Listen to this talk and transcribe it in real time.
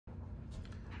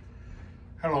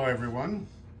Hello everyone,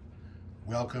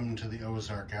 welcome to the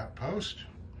Ozark Outpost.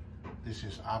 This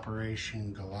is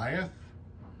Operation Goliath,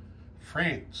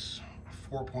 France,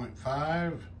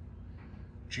 4.5,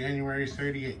 January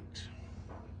 38.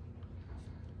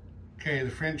 Okay, the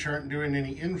French aren't doing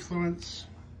any influence.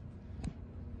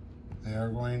 They are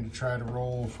going to try to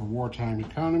roll for wartime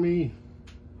economy.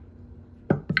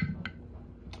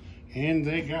 And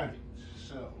they got it.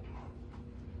 So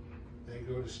they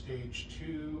go to stage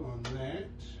 2 on that.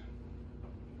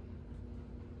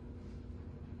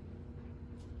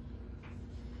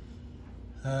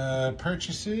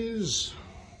 Purchases.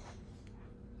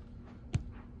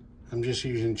 I'm just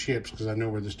using chips because I know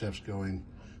where the stuff's going.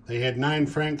 They had 9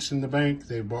 francs in the bank.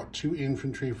 They bought 2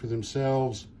 infantry for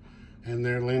themselves, and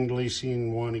they're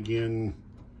lend-leasing 1 again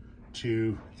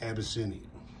to Abyssinia.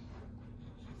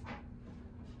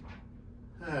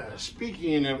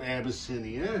 Speaking of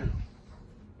Abyssinia,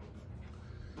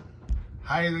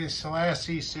 Haile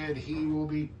Selassie said he will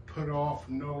be put off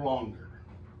no longer.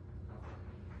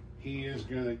 He is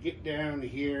going to get down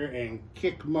here and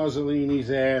kick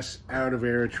Mussolini's ass out of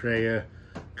Eritrea,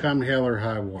 come hell or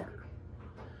high water.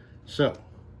 So,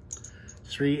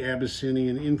 3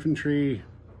 Abyssinian infantry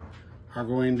are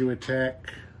going to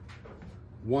attack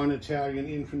 1 Italian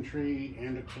infantry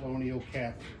and a colonial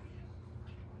cavalry.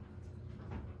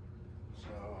 So,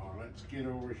 let's get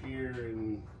over here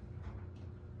and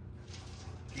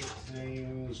get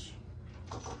things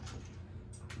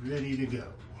ready to go.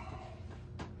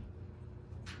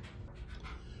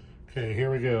 Okay,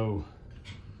 here we go.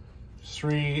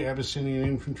 3 Abyssinian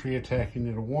infantry attacking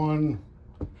at a 1.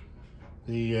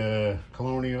 The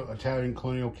Italian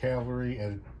colonial cavalry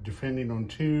defending on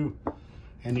 2,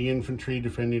 and the infantry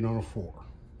defending on a 4.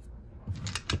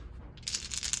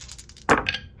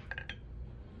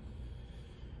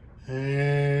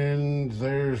 And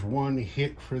there's 1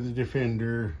 hit for the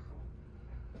defender,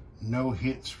 no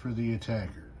hits for the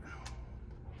attacker.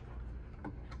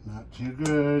 Not too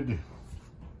good.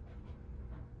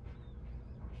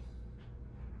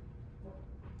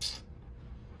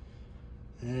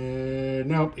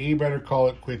 Nope, he better call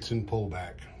it quits and pull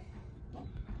back.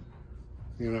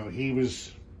 You know,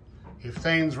 if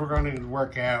things were going to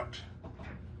work out,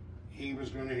 he was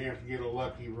going to have to get a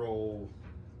lucky roll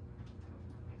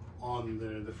on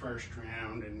the first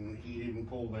round, and he didn't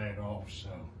pull that off, so.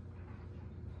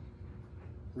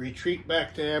 Retreat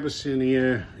back to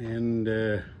Abyssinia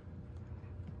and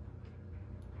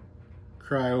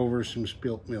cry over some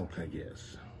spilt milk, I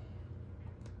guess.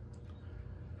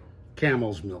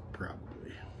 Camel's milk,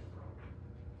 probably.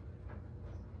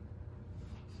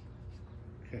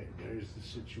 Okay, there's the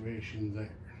situation there.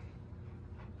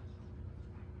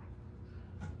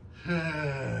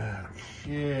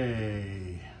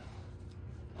 Okay.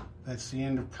 That's the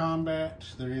end of combat.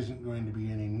 There isn't going to be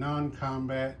any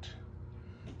non-combat.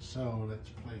 So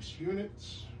let's place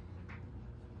units.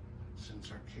 Since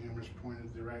our camera's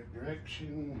pointed the right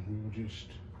direction, we'll just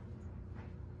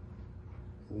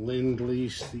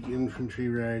lend-lease the infantry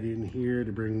right in here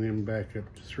to bring them back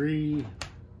up to 3.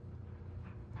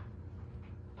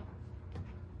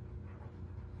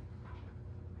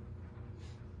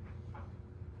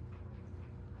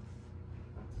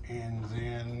 And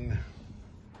then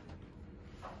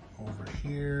over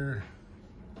here,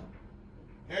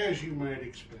 as you might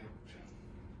expect,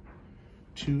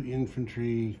 2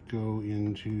 infantry go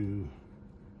into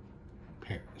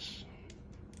Paris.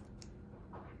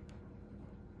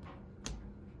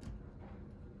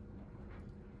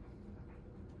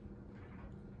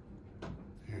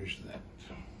 There's that.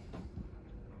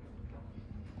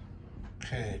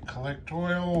 Okay, collect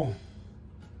oil.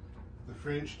 The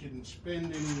French didn't spend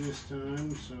any this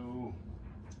time, so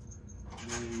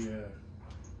they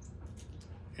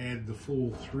add the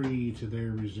full 3 to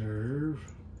their reserve.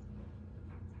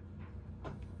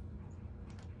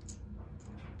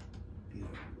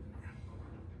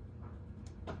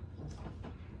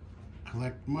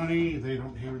 Collect money. They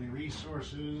don't have any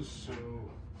resources, so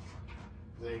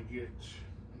they get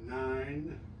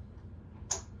 9,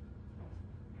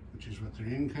 which is what their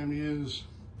income is,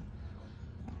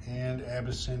 and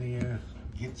Abyssinia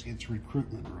gets its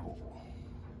recruitment roll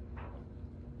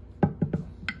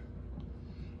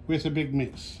with a big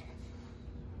miss.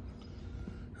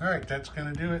 All right, that's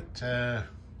going to do it.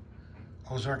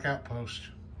 Ozark Outpost,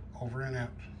 over and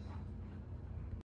out.